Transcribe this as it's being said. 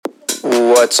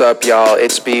What's up, y'all?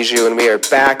 It's Bijou, and we are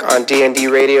back on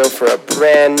DND Radio for a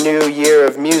brand new year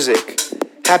of music.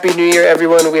 Happy New Year,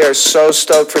 everyone. We are so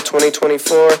stoked for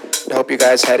 2024, and hope you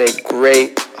guys had a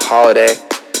great holiday.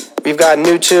 We've got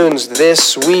new tunes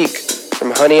this week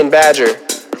from Honey and Badger,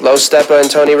 Low Steppa and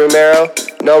Tony Romero,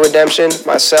 No Redemption,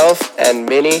 myself, and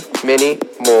many, many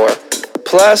more.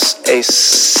 Plus, a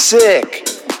sick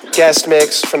guest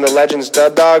mix from the legends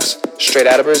Dubdogz, straight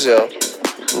out of Brazil.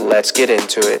 Let's get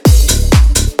into it.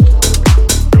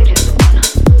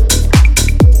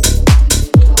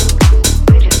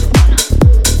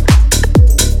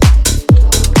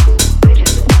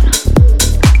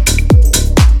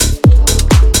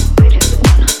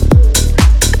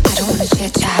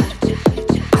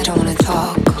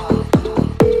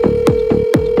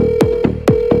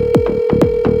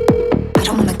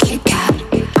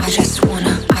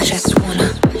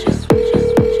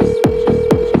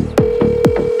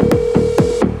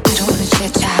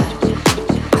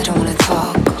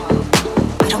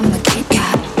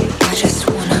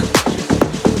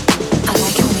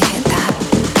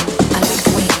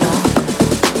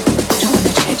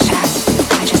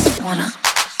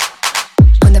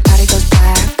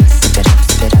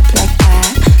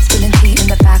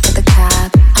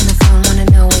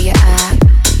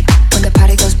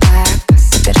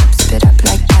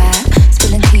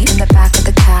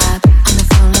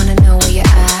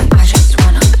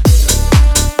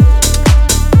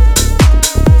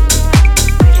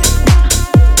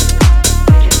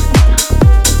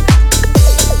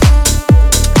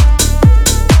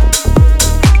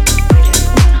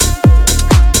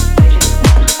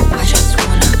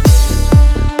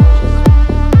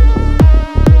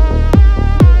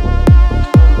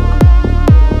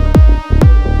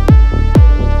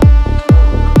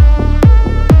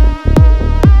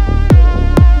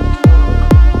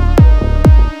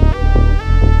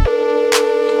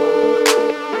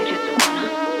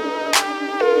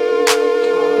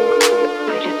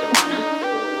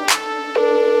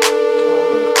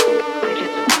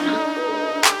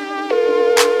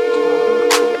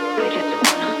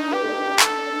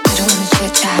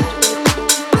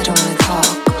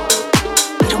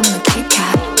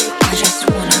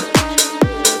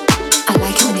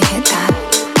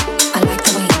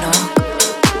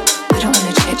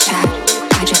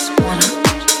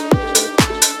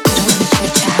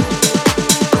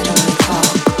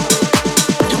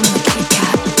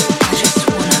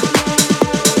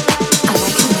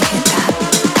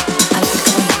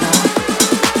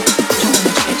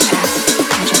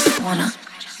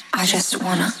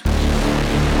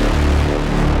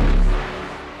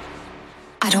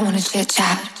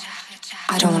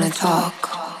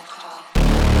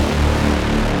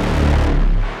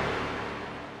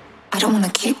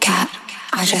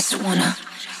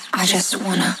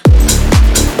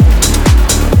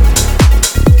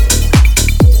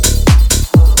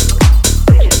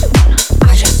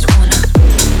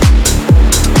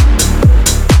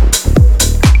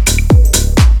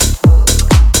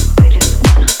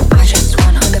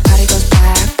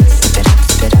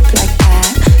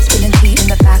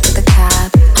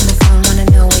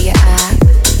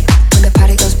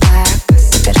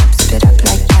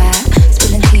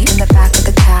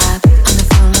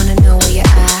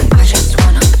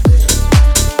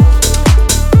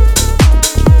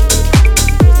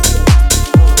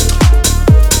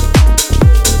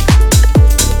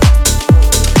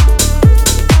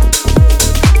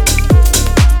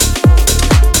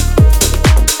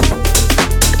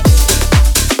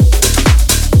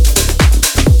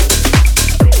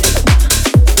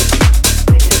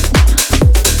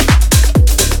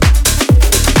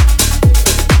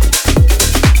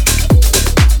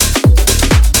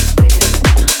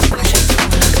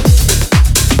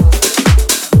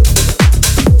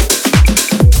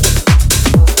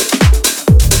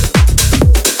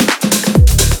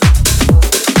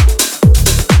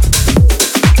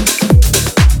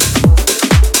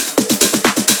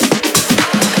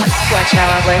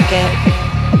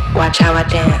 Watch how I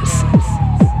dance.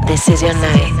 This is your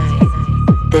night.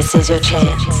 This is your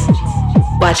chance.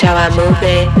 Watch how I move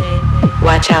it.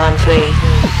 Watch how I'm free.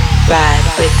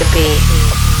 Ride with the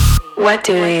beat. What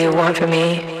do you want from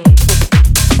me?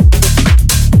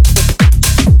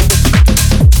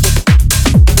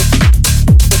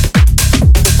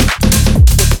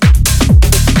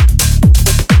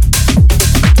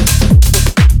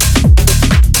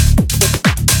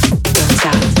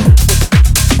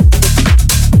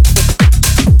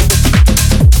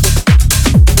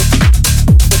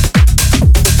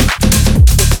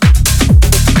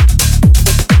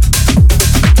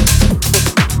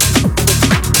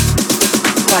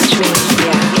 Watch me,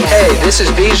 yeah. This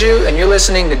is Bijou, and you're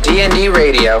listening to DND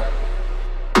Radio.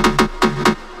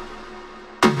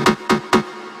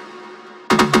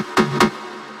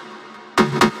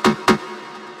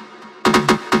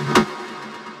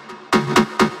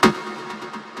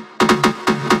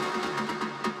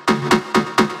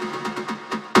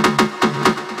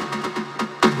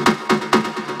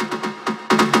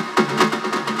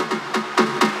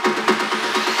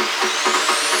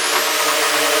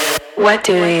 What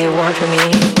do you want from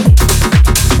me?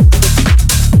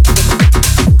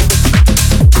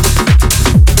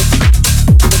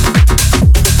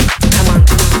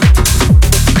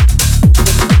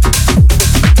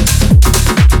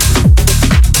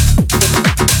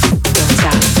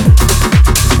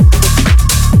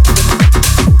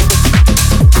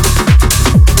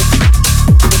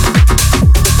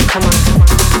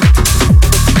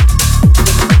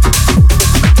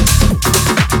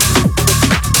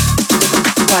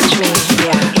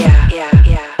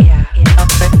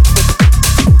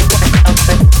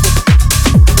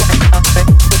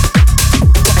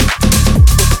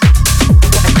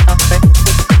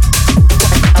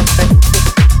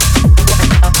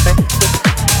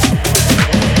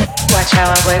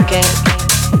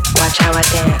 Watch how I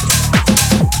dance.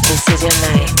 This is your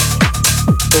night.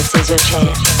 This is your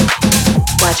chance.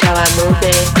 Watch how I move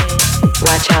it.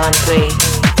 Watch how I'm free.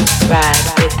 Ride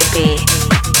with the beat.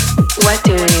 What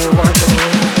do you want from me?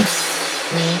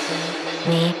 Me,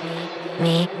 me,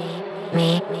 me, me,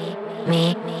 me, me,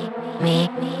 me, me, me,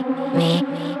 me, me,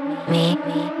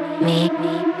 me.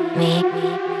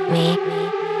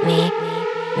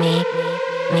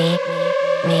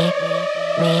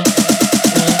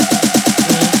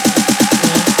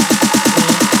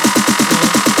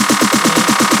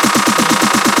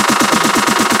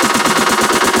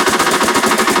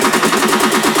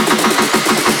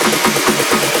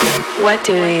 What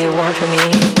do you want from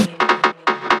me?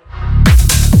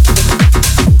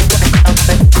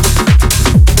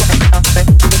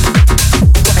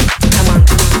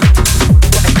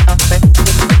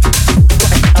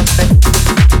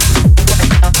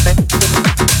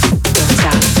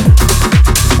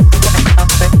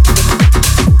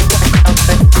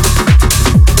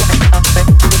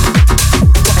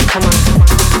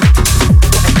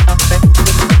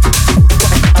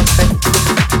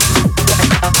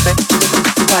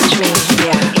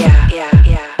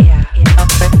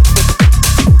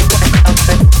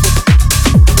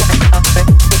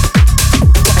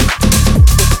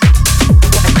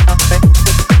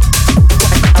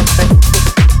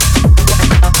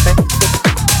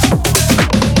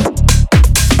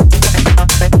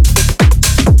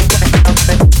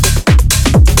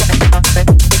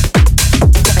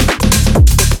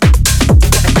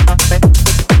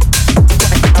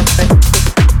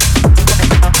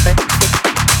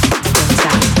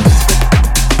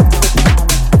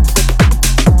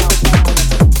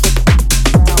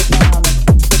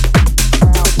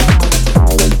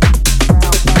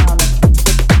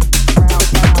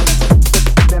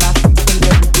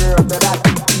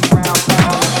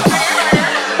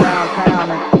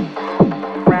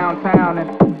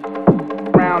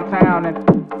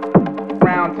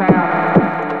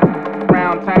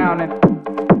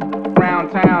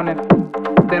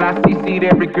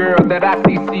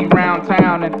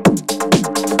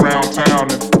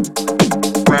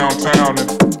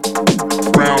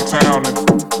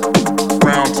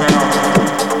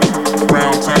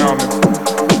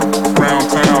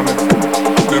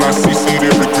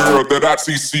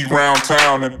 CC round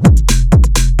town and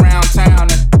round town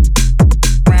and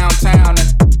round town and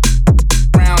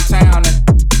round town and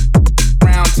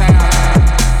round town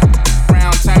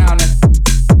round town and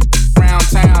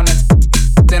round town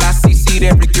and then I CC'd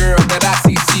every girl that I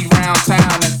CC round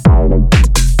town and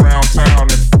round town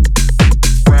and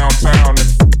round town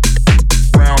and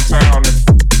round town and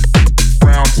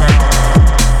round town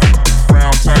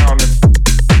round town and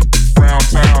round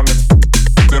town and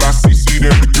then I CC'd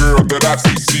every girl that I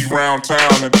CC round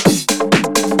town and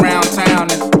round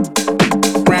town and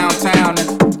round town and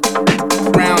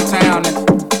round town and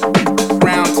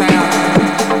round town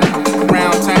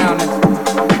round town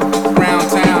and round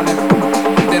town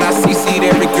and then I CC'd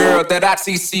every girl that I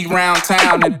CC round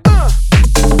town and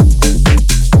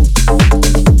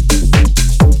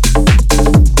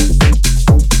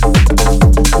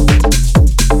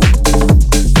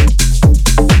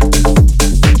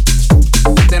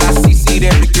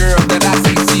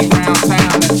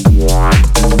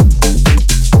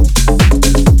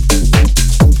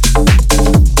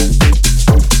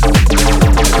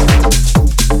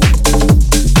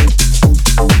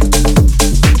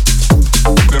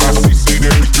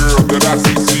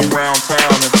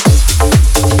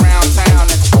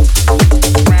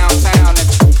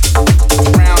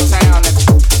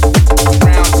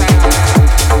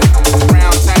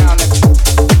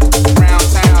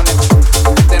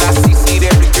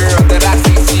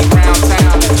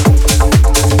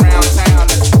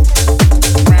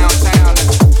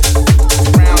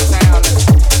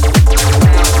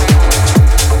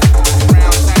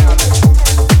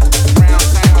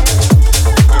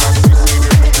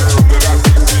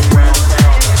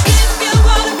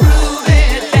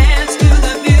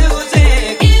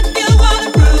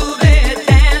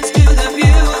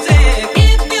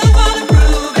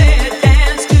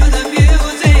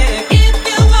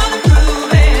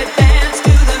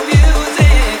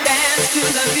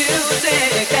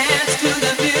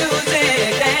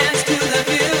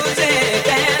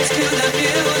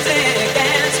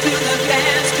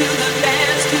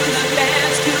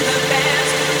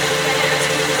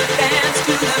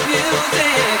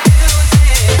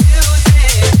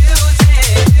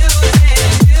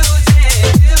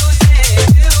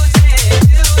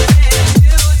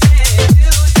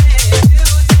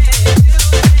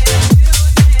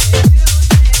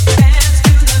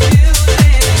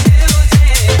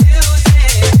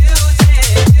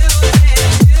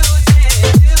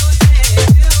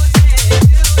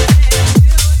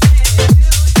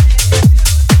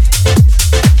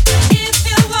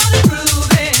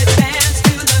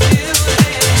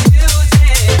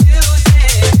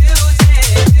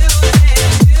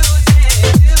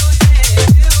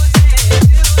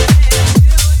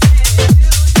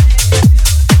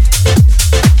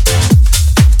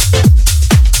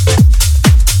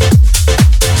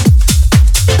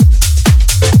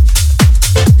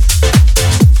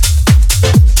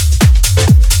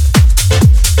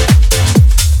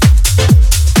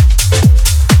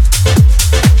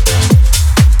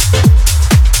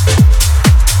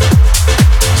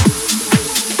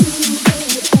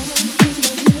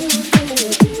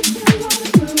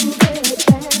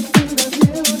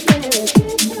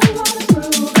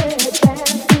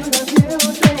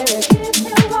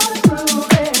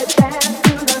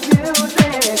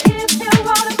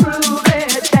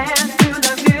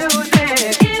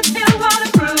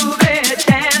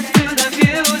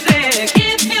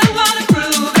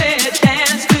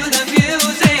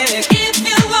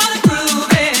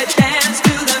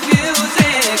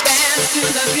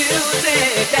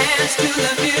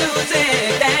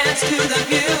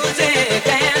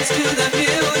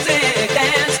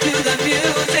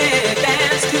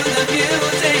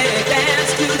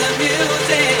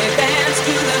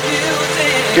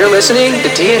You're listening to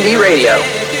DND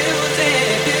Radio.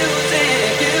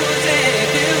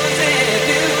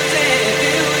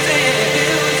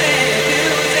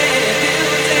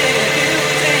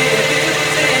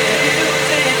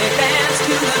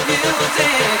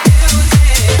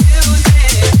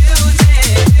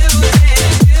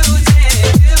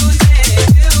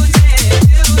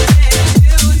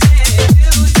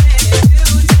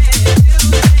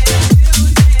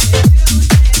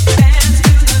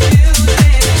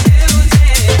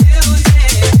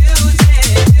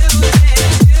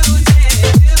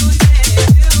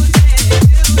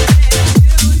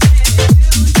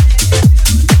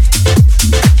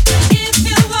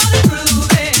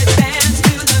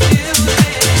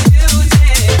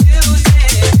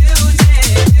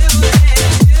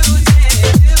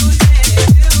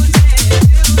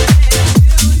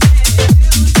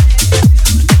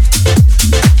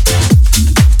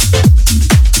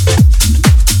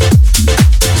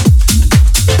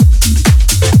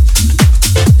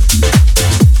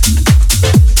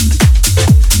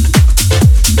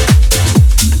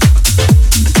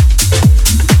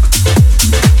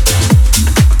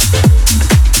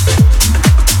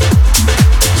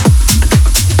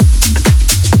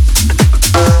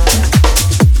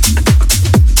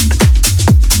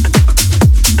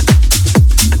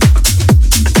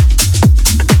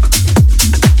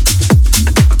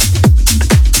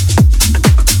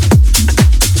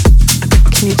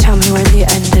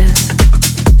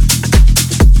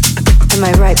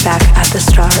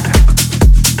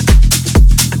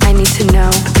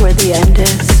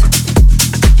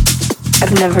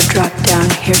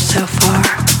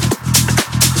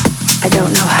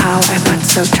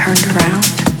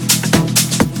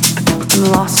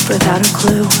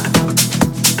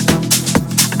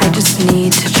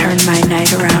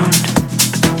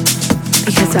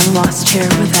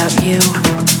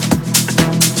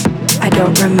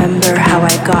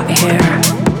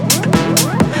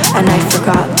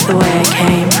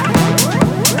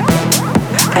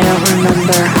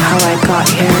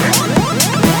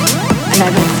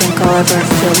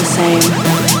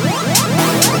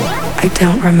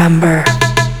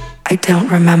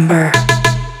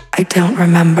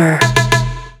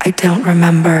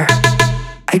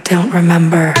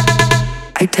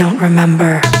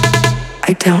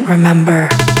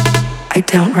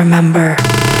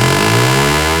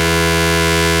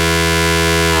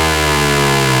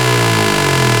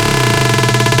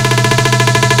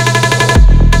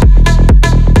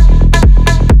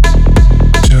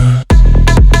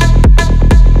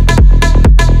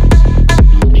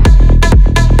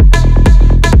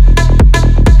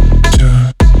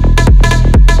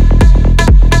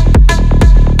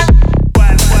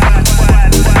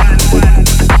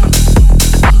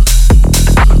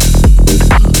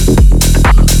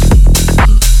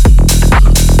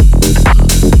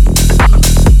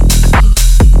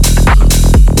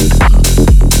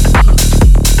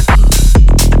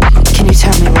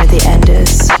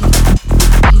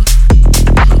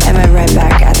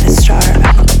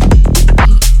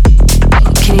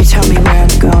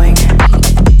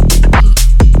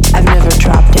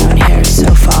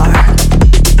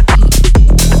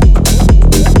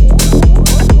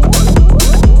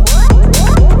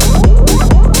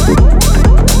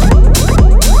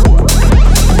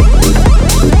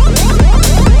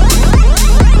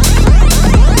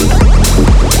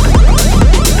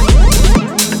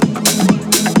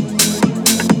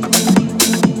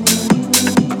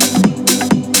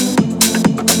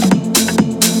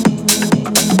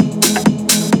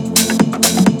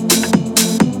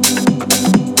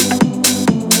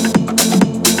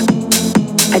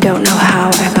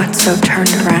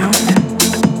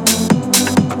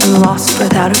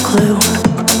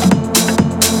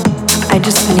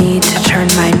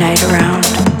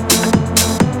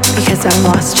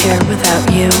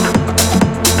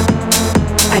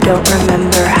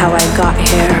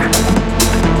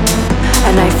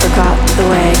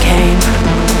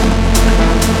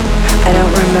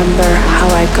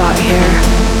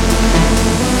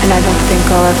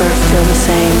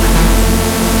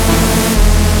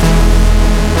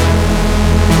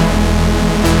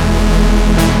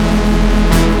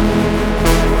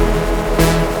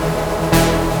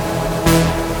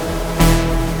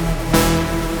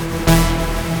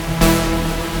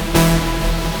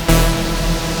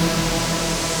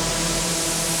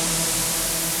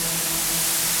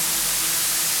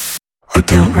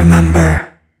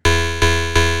 Remember.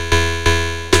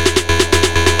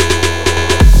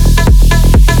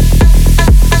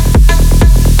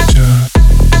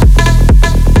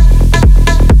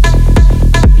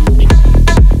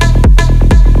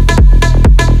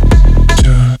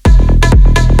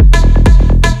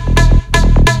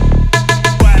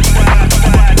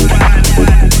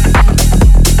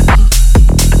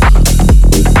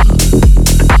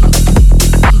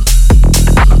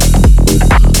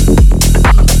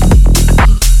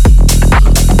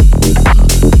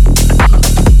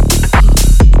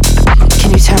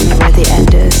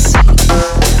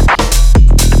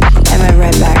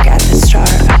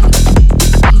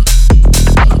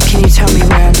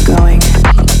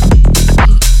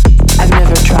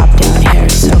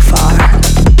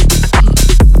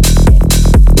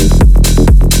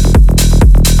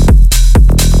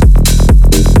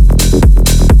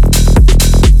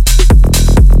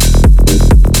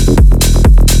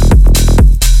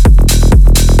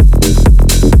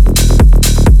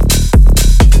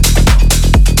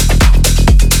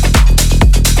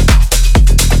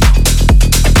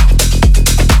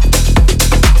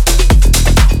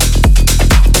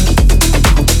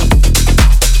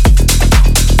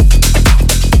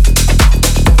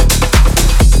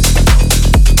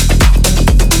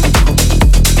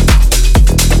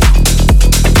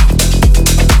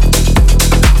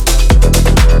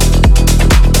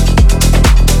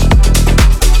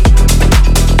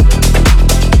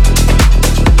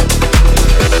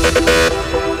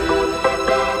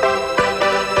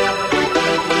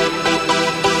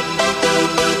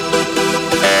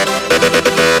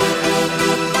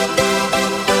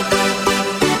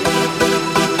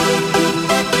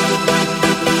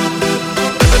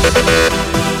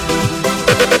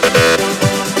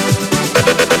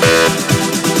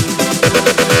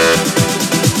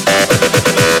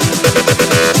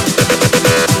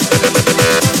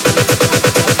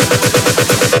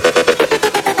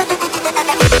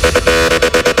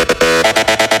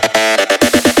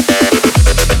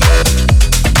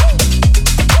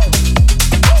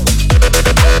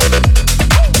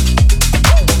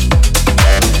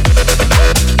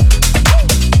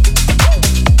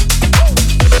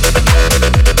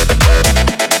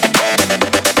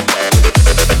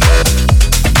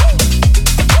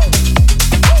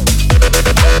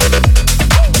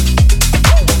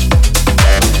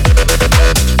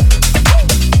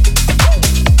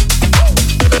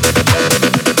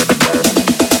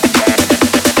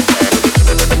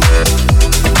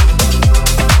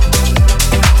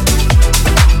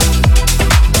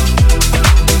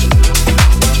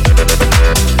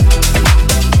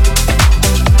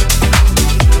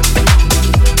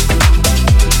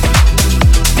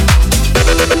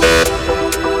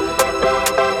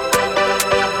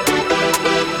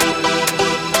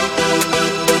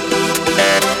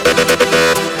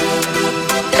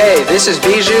 Hey, this is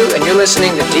Bijou, and you're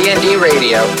listening to DND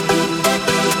Radio.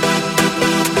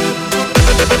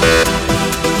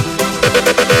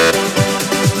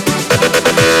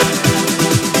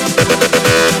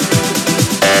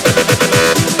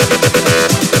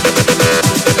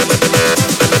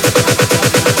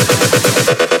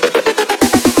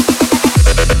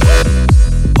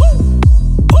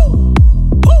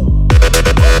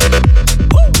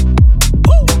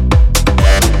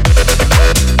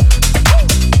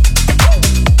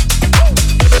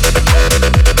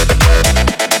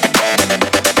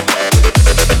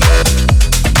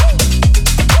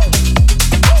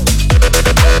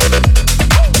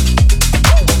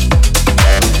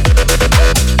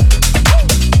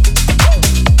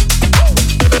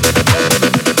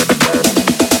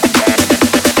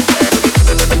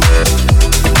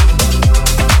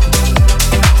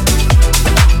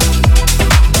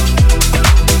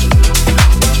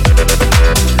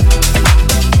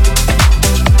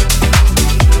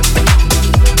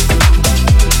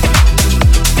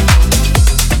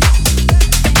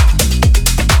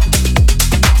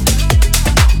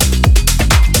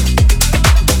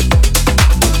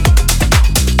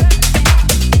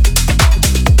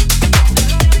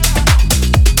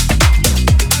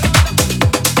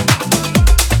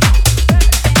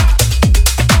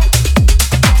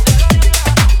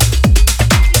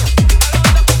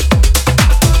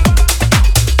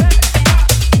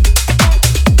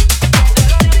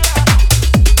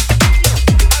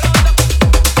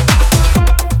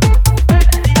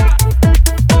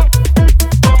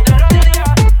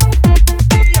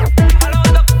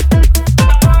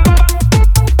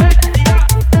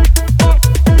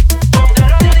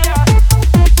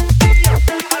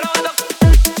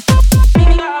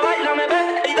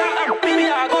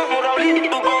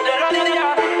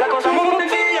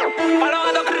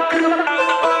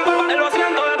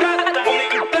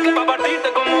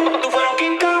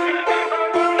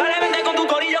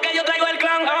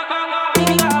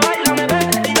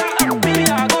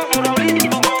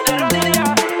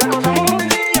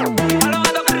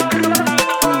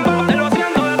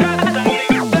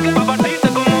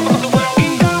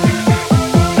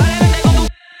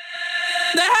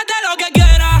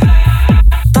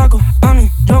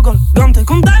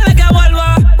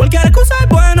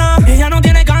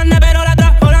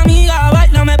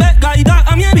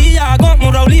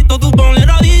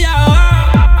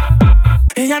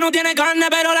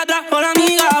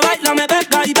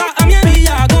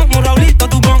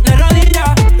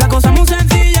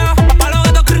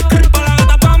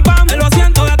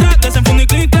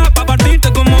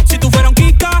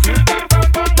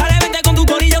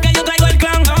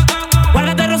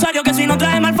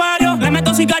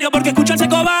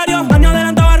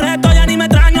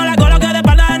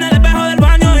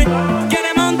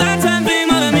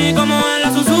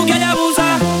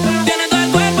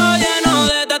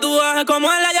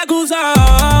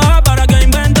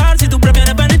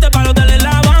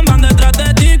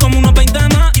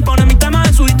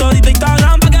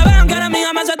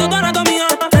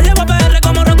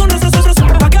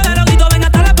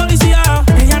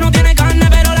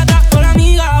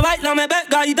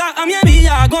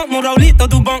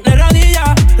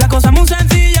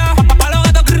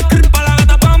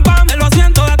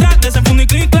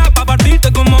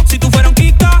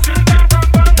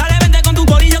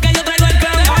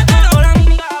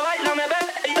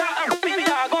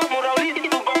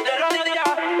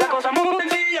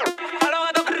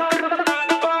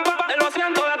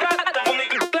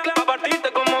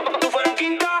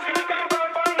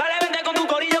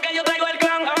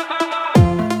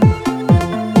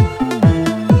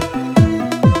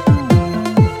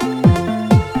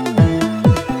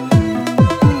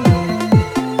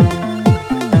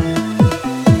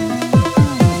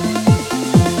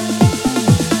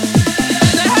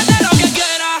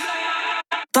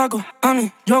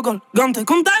 Colgante,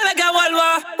 con tal de que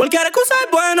vuelva, cualquier excusa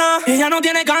es buena. Ella no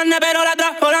tiene carne, pero la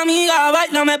trajo la amiga.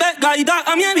 Bailame pegadita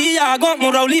a mi hebilla,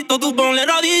 como Raulito, tú ponle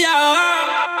rodilla.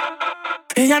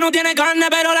 Ella no tiene carne,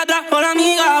 pero la trajo la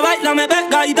amiga. Bailame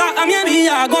pegadita a mi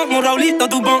hebilla, como Raulito,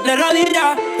 tú ponle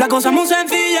rodilla. La cosa es muy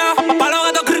sencilla, pa' los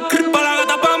gatos, cric, cric, pa' la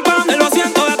gata, pam, pam. En los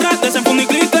asientos de atrás, desenfunda y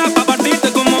clic, clac, pa'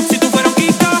 partirte como si tú fueras un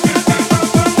Kika.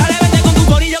 Dale, vete con tu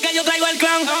corillo que yo traigo el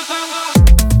clan.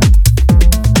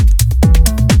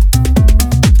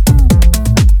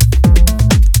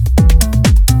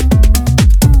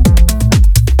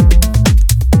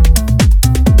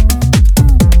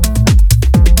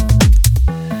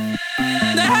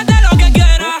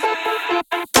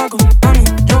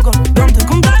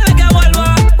 Con tal de que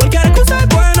vuelva, cualquier excusa es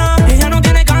buena. Ella no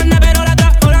tiene carne,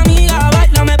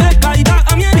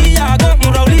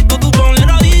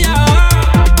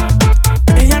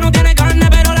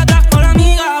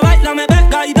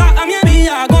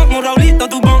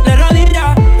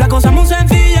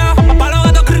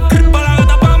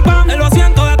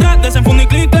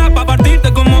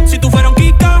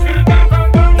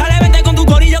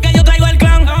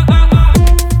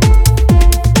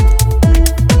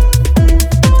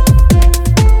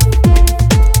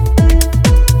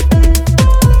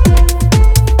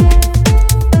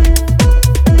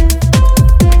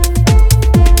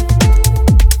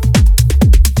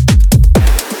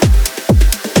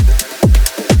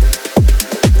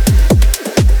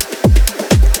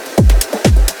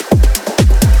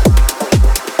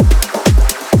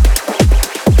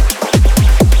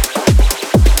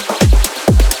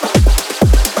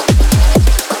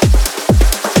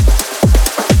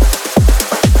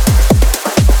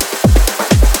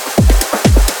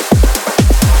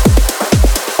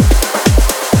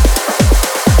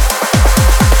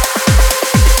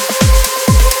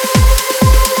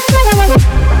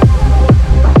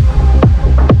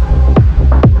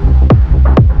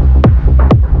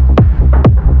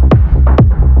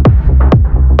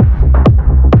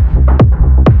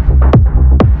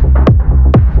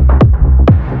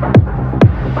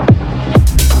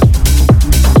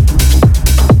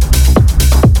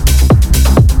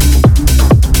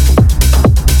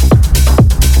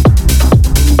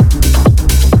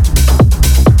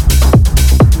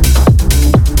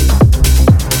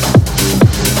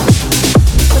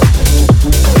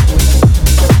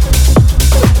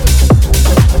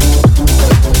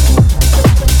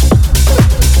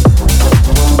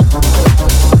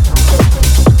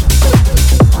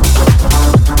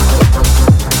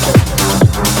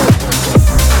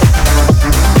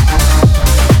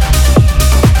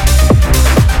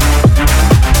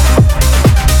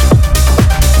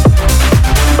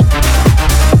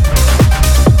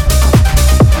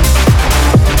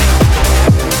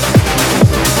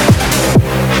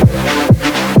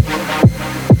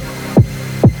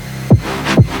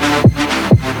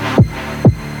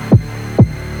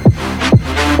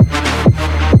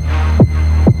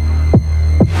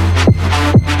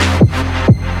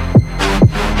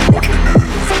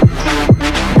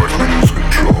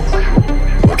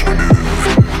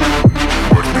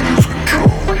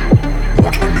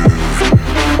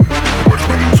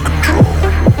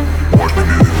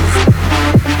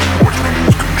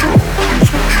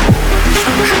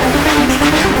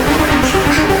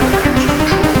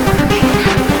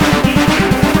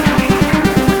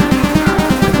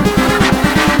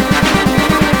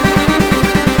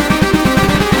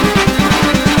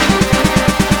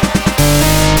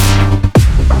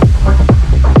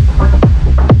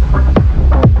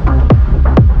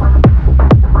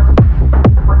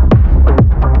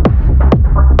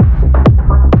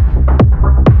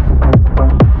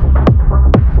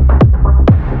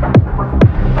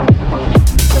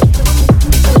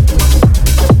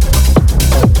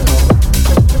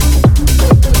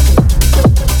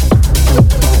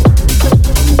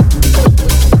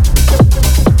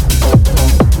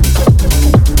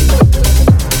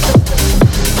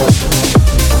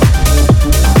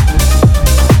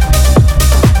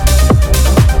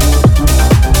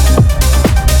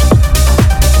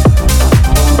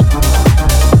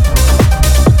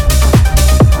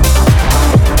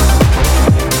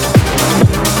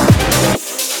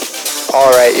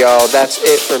 y'all, that's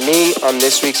it for me on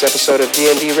this week's episode of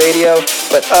DND Radio.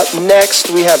 But up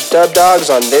next, we have Dubdogz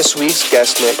on this week's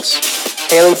guest mix.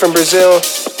 Hailing from Brazil,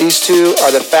 these two are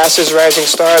the fastest rising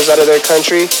stars out of their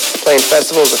country, playing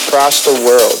festivals across the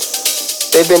world.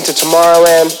 They've been to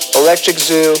Tomorrowland, Electric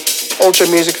Zoo, Ultra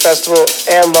Music Festival,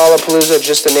 and Lollapalooza,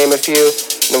 just to name a few.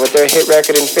 And with their hit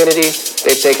record Infinity,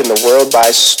 they've taken the world by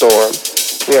storm.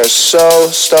 We are so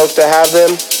stoked to have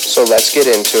them, so let's get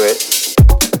into it.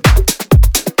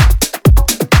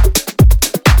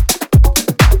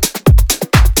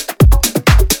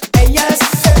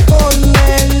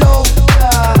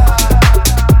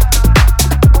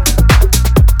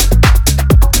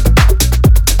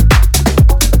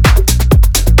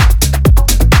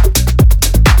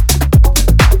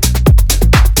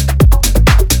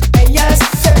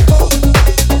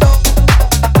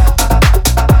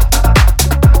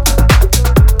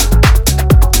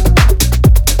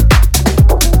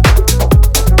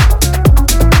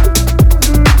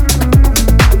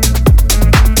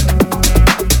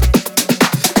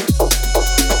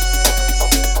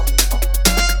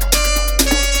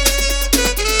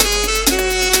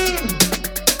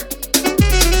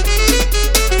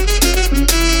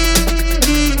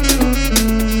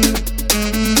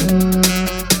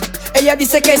 Ella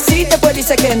dice que sí, después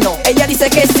dice que no. Ella dice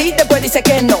que sí, después dice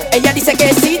que no. Ella dice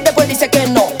que sí, después dice que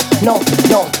no. No,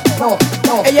 no, no,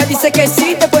 no. Ella dice que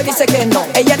sí, después dice que no.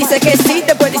 Ella dice que sí,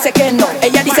 después dice que no.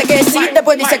 Ella dice que sí,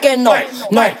 después dice que no.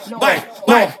 No, no,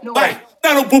 no.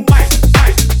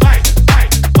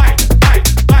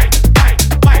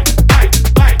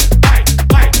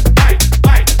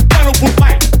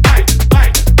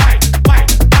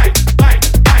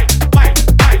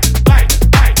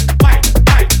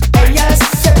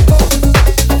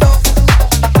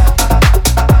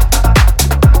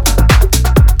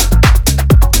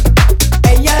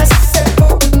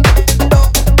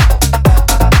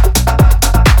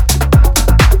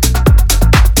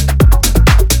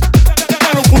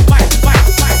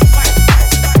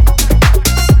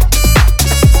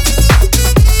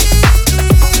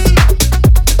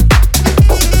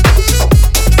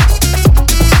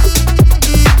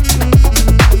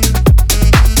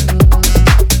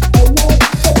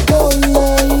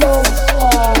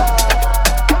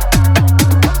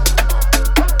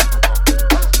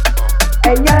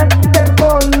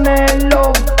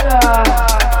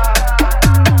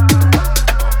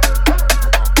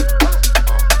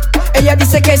 Ella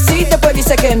dice que sí, después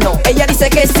dice que no. Ella dice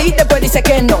que sí, después dice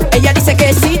que no. Ella dice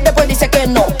que sí, después dice que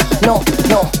no. No,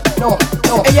 no, no,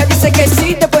 no. Ella dice que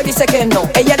sí, después dice que no.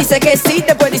 Ella dice que sí,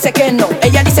 después dice que no.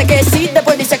 Ella dice que sí,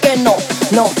 después dice que no.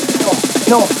 No, no,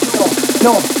 no,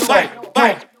 no, no. Bye,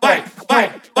 bye, bye, bye,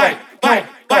 bye, bye,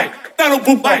 bye. That'll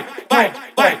boom, bye, bye,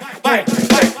 bye, bye,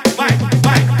 bye, bye,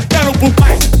 bye. That'll boom,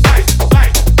 bye.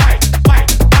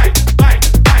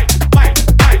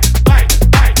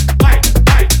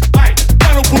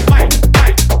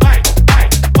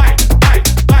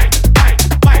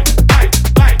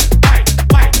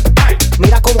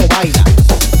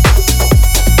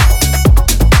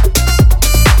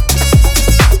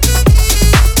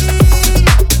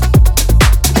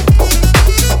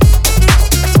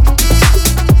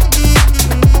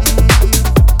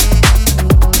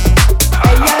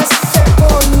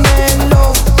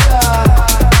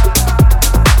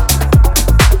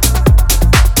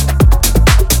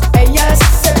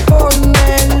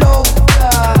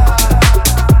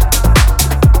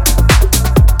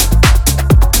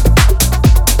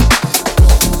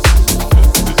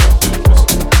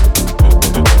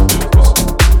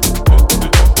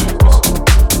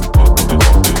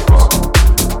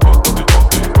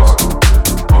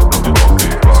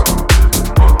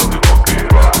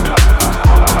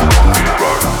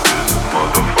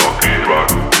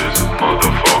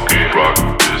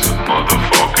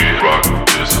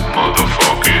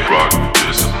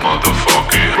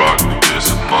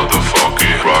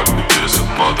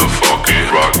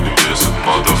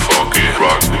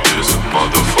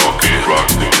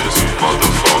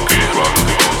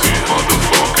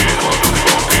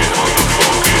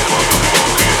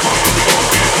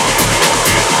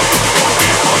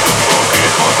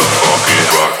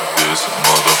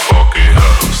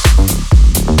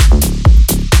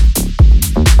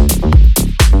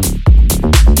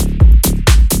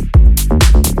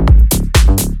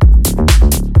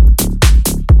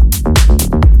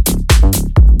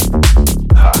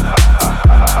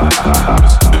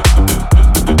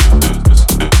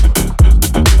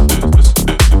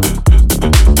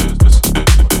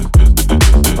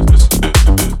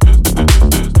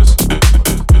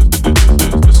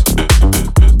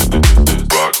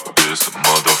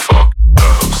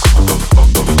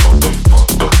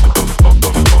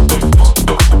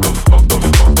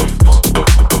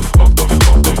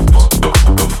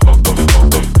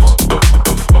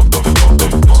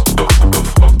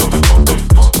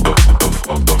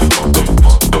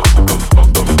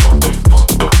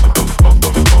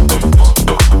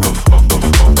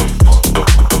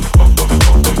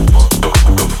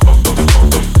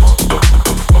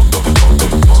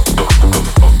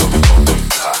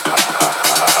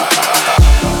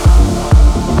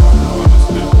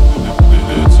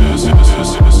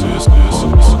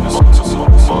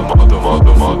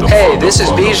 Hey, this is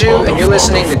Bijou, and you're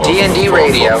listening to DND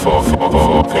Radio.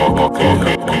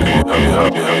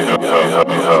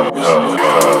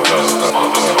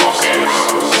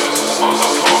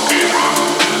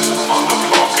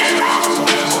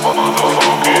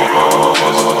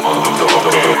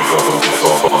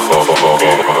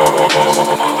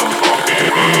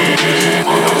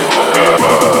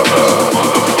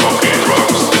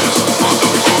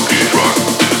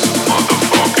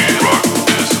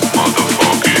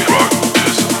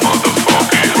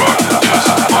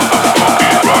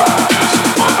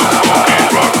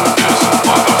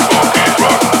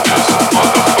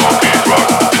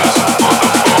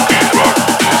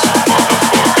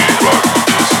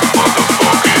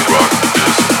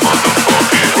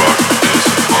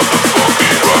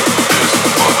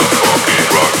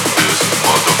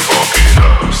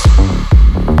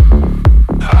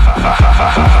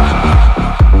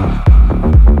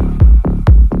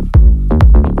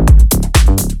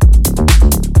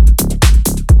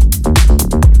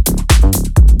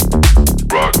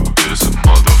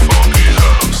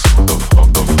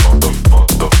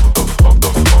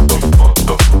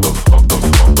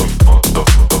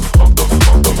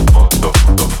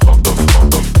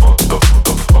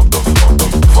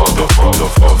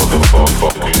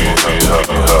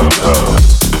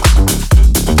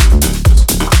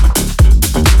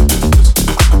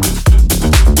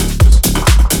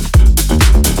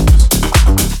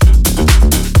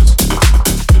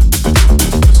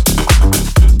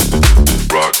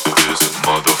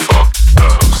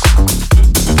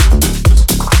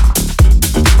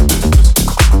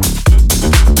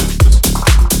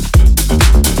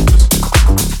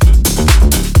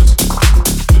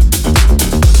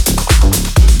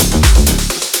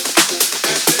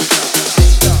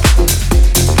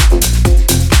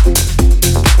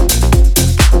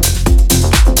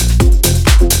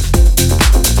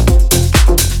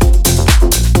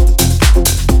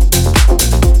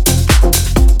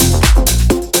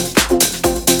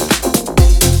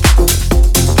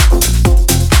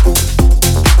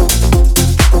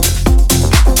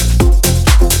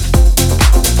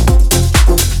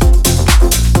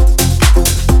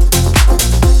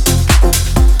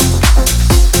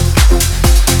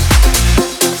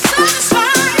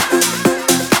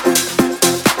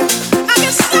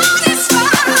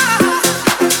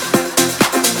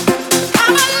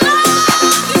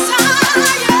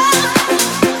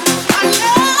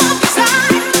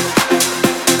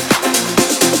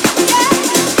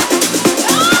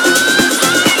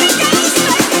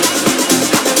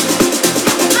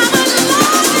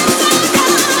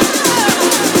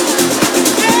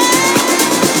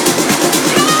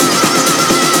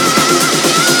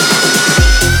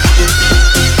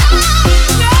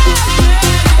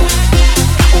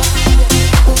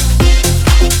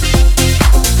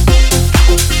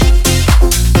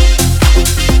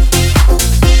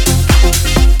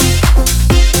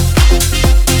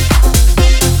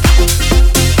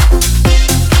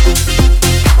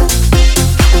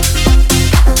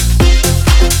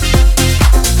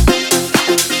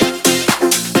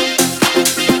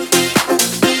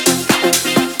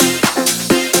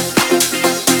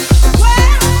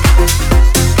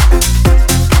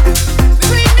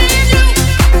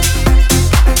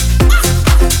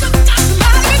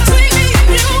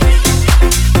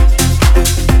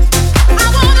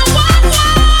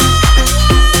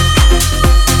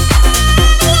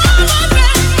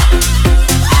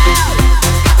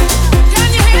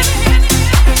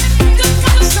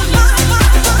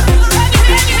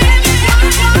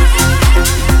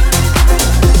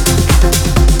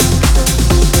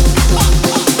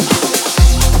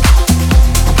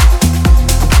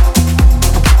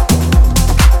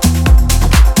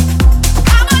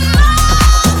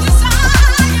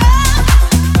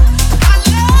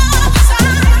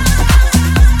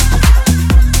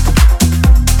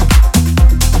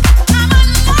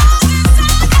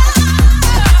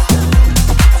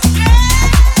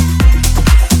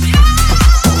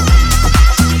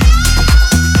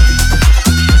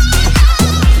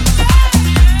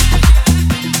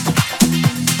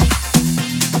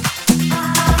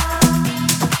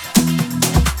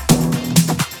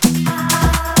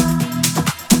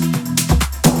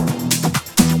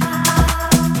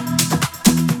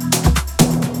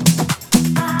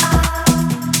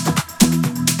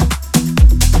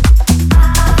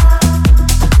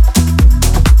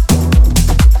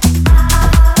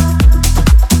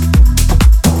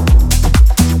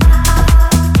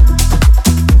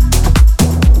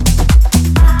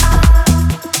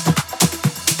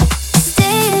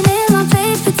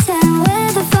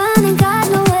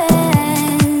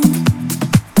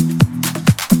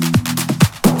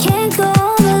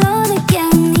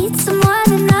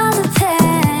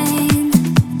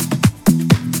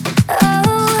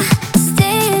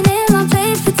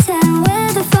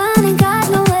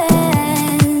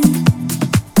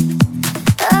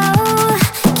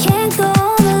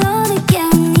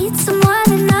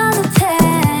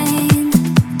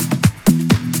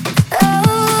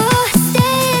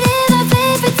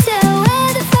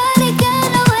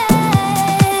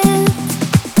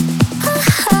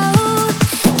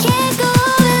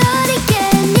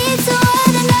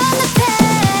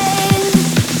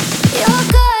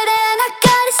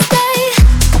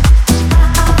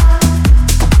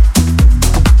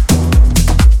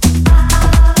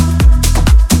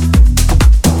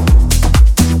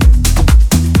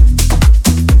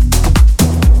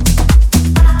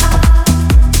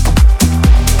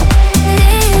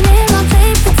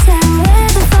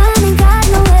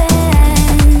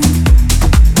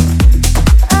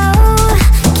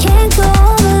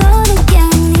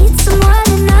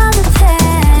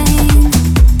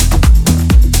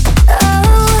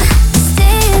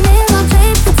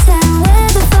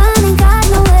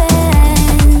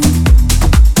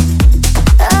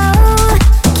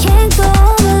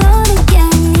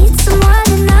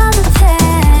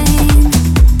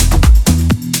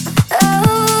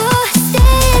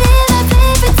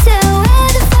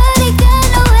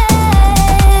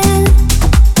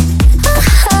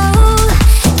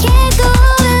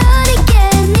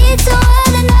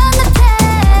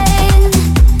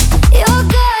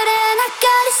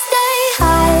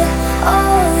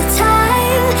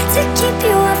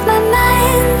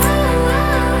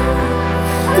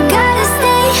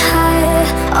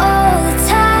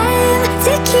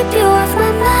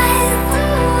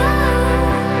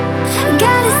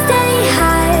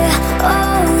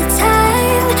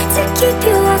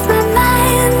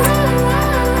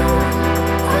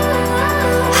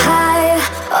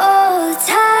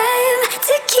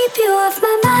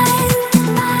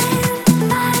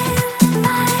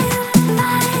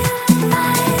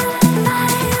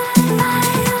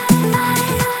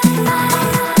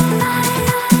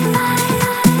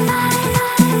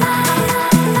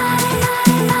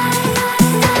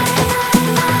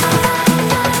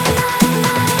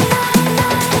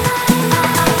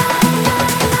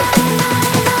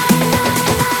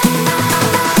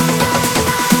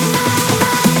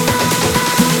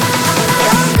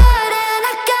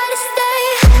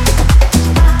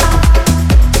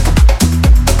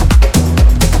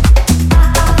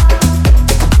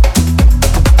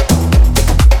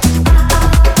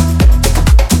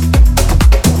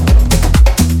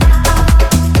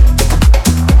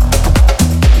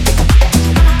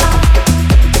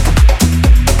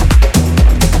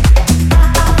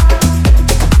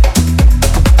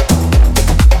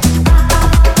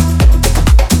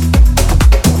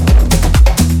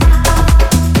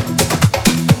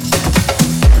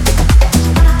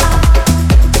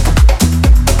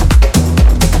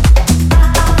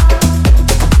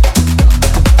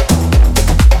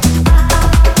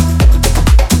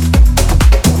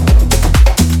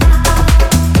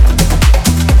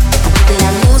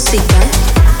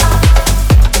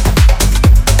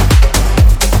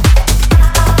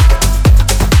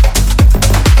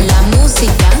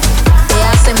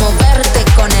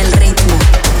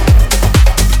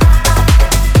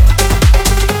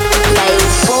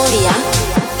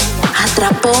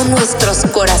 nuestros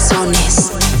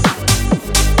corazones.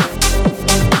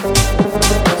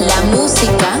 La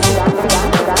música,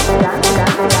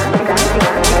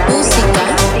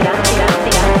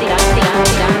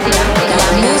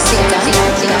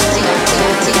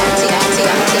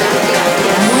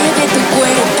 mueve tu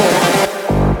cuerpo.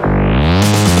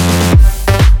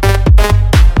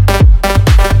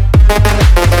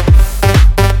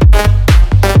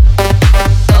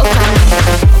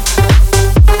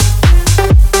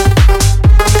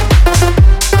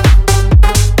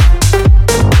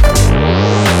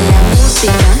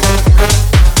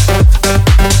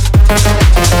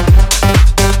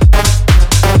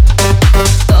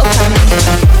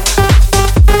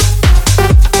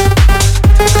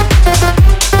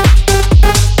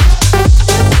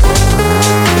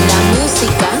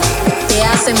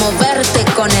 Moverte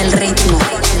con el ritmo.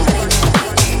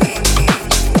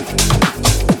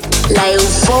 La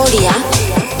euforia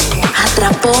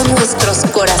atrapó nuestros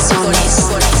corazones.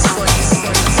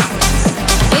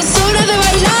 Es hora de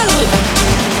bailar.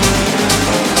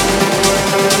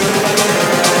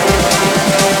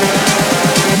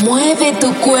 Mueve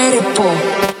tu cuerpo.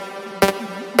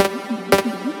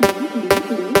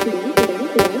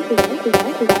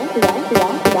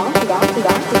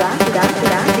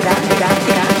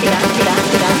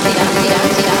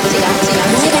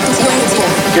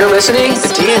 You're listening to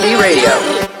DND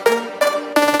Radio.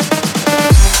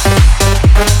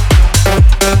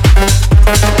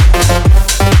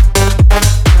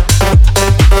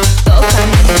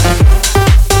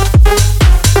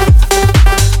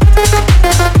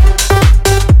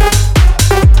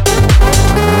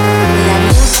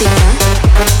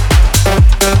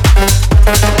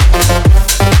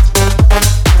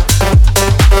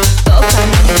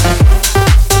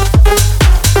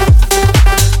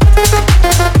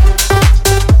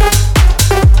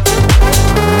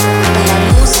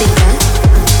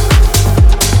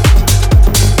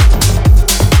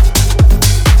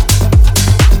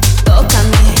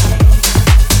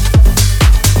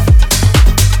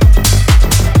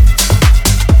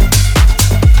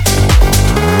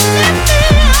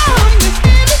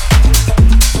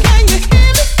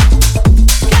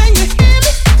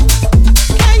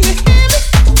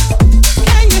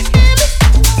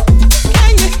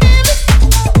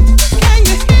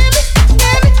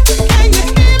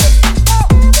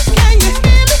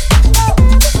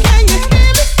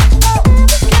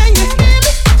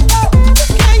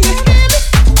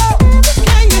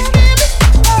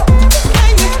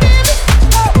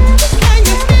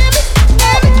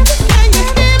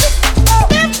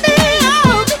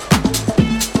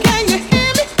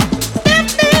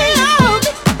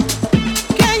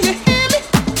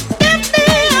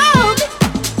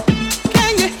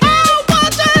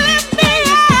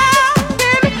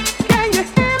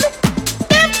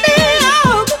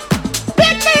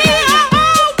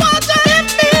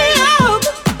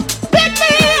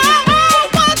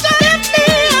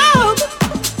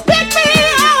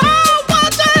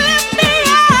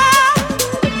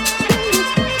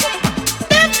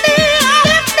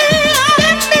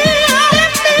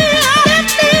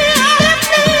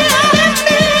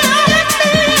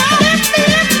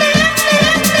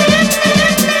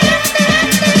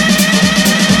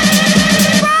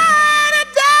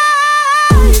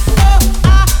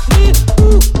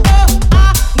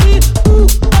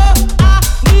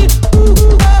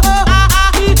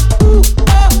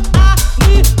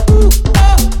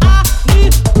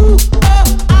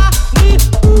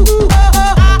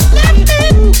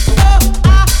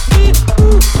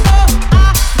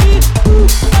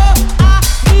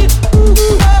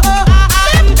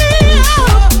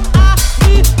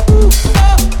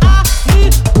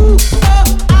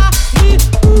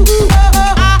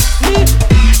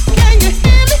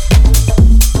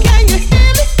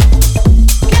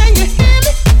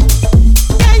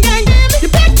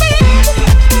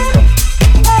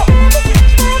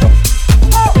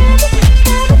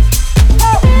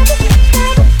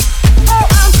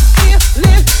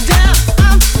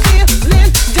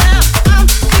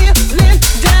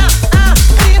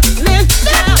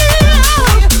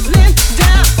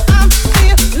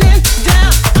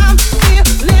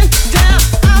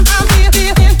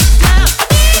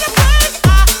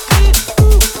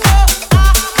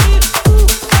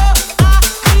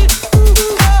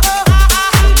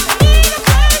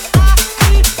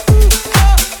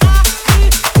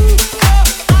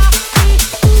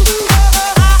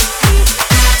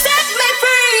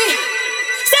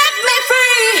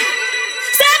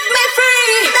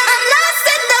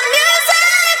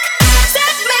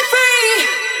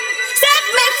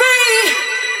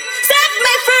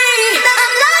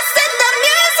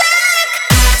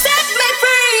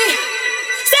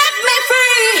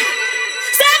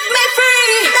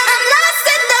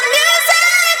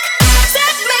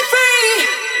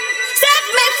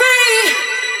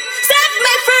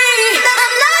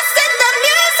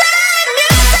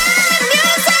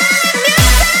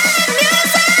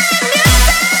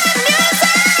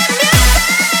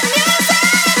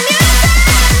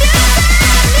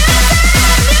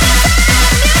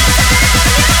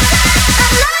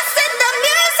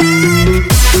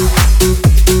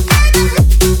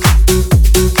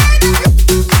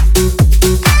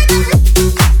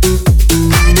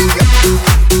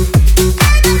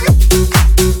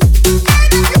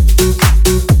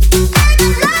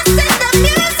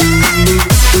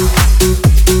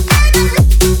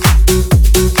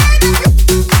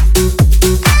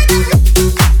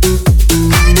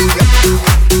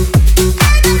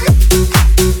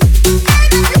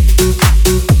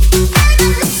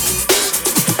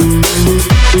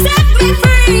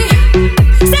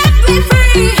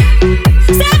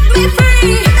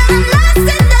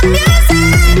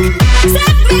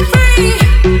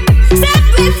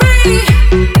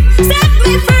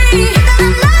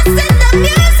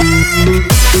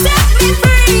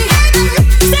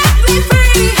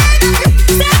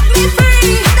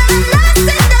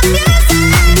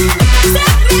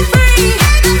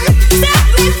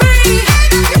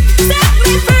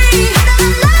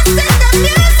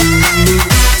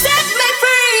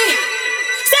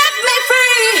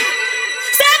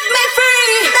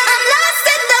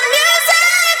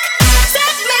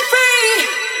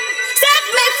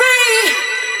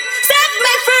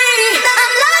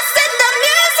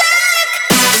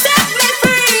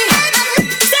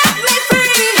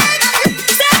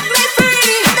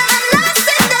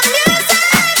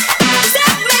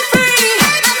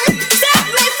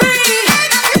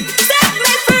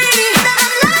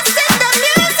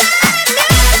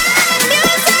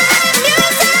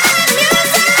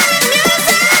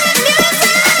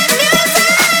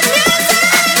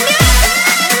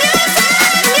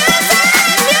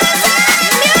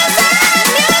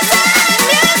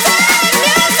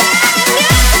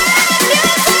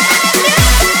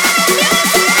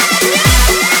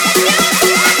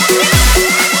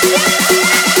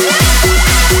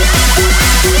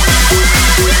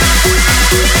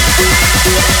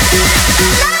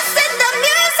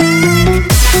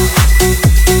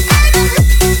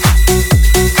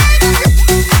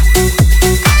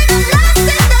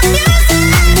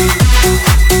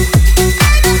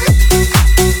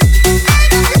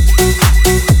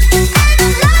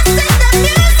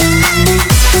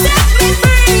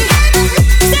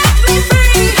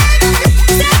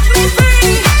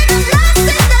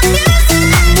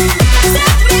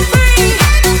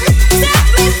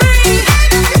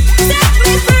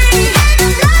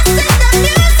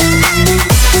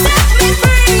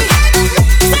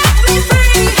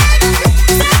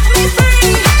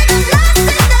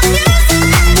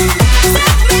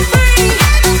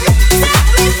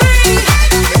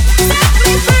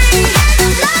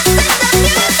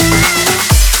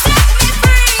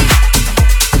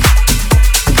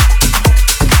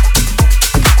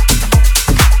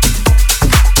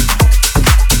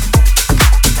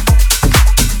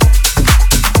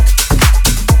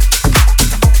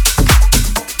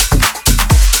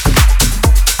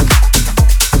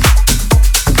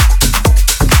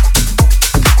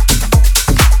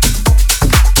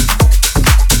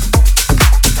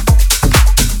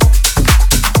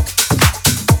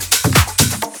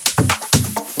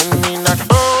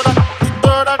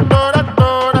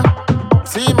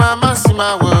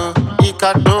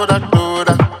 Ica toda,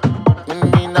 toda.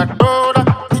 Menina toda,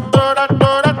 toda,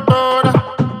 toda, toda.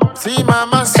 Si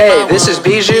mama, si Hey, this is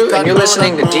Bijou, and you're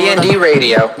listening to DND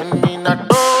Radio. Menina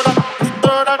toda,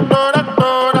 toda, toda,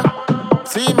 toda.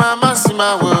 Si mama, si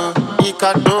ma wo.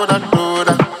 Ica toda,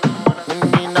 toda.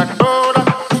 Menina toda,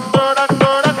 toda,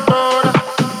 toda, toda.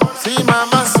 Si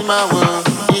mama, si ma wo.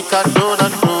 Ica toda,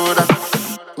 toda.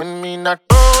 Menina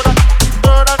toda,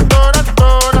 toda, toda,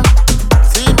 toda.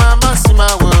 Si mama, si ma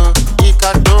wo.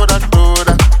 Ica toda,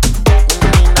 toda.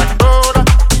 Menina toda,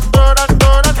 toda,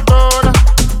 toda, toda.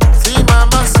 Si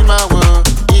mama, si ma wo.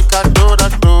 Ica toda,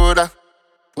 toda.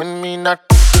 Menina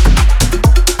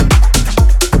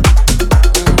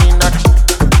Menina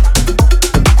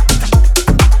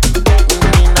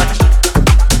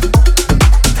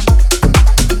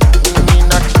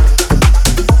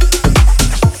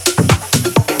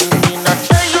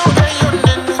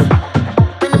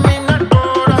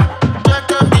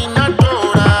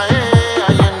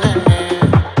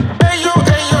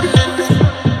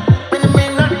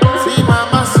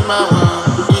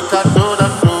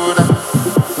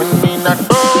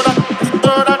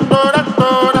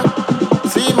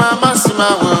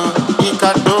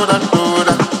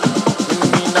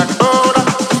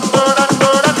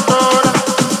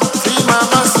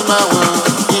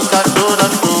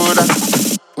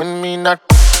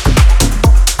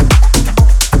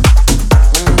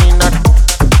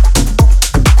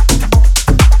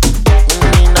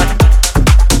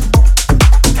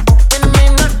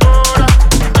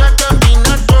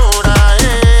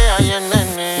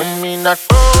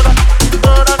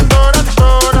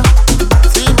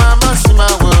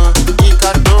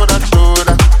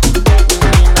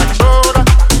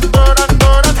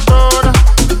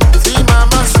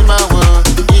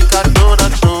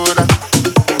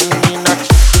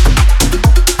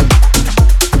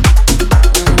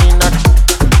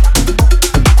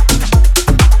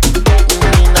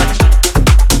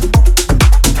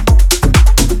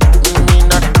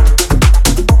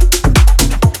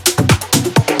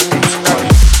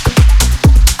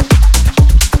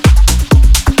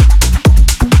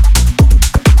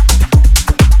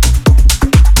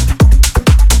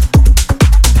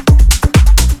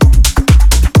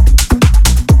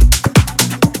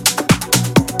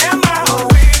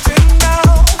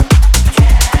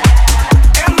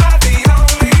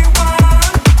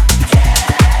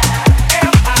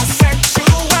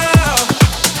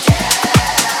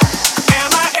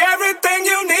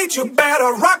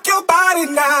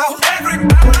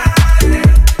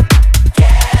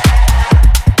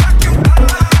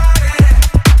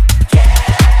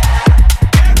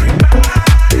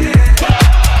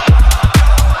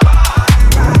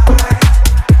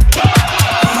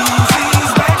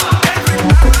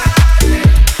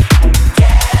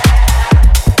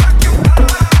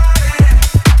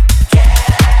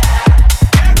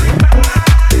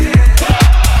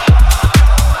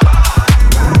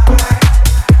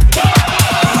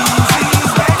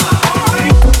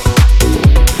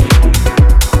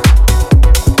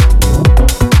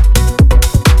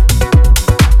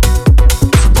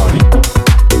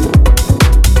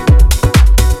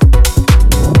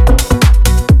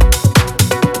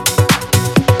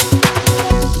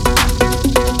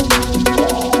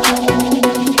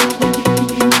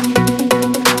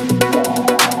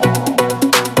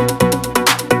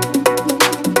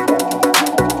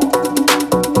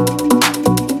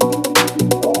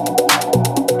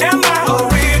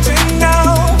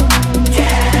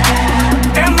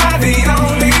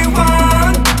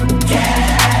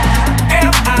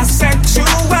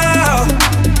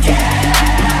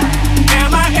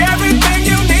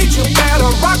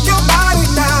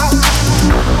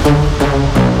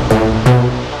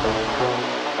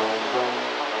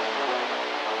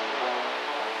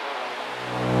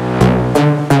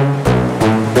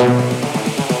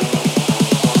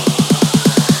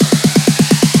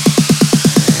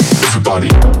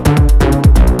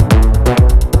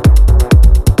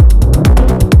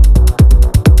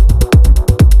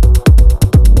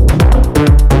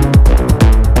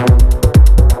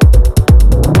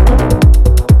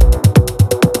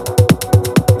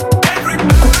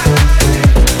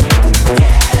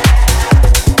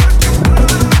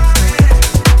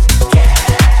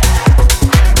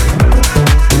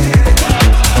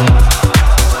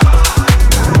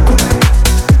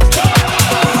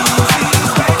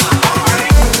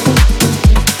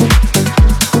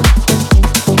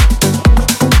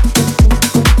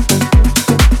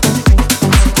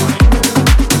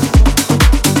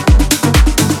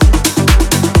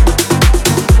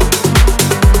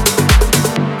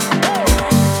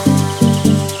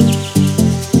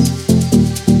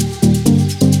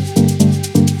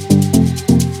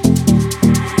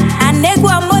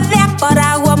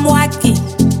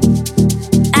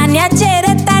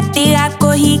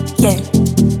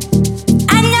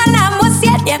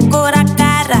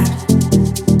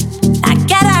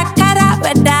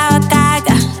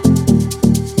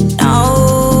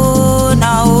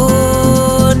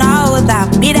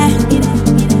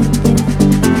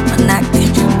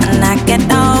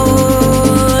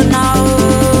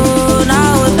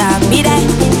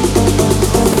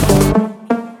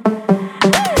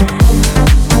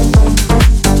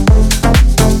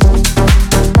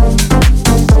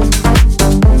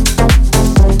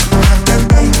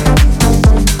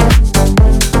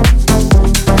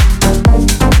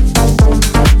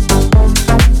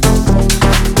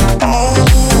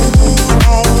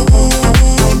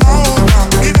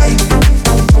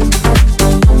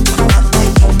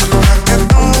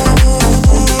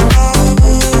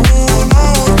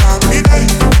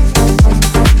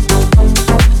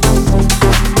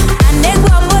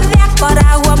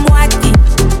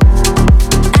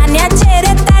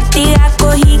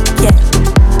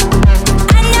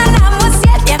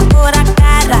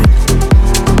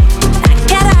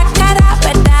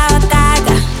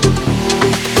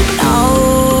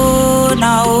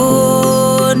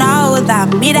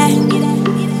mire.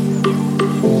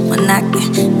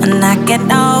 Mana que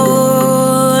no,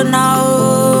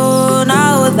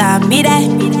 da mire.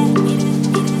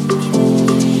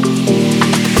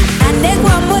 Ande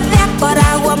guamu de akora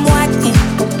guamuaki.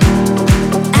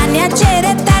 Anya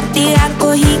chere tati ako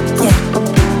hike.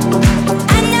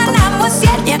 Anya la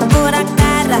musia de akora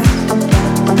cara.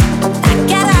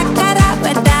 Akara cara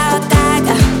without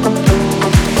taga.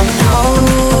 No,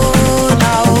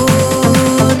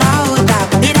 da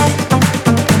mire.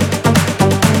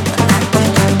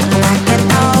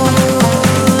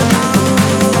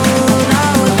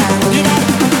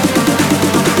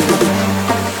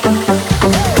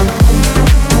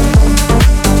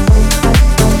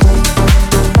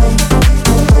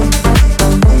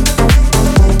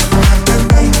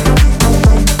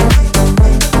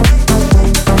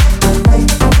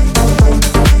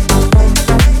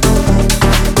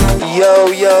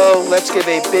 Yo, let's give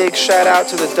a big shout out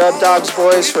to the Dubdogz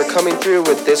boys for coming through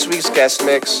with this week's guest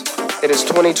mix. It is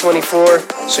 2024,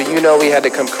 so you know we had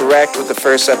to come correct with the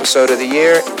first episode of the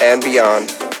year and beyond.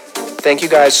 Thank you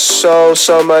guys so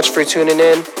much for tuning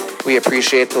in. We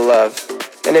appreciate the love.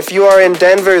 And if you are in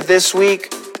Denver this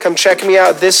week, come check me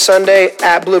out this Sunday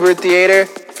at Bluebird Theater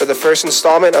for the first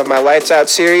installment of my Lights Out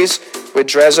series with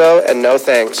Drezzo and No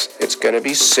Thanks. It's gonna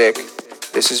be sick.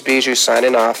 This is Bijou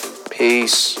signing off.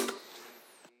 Peace.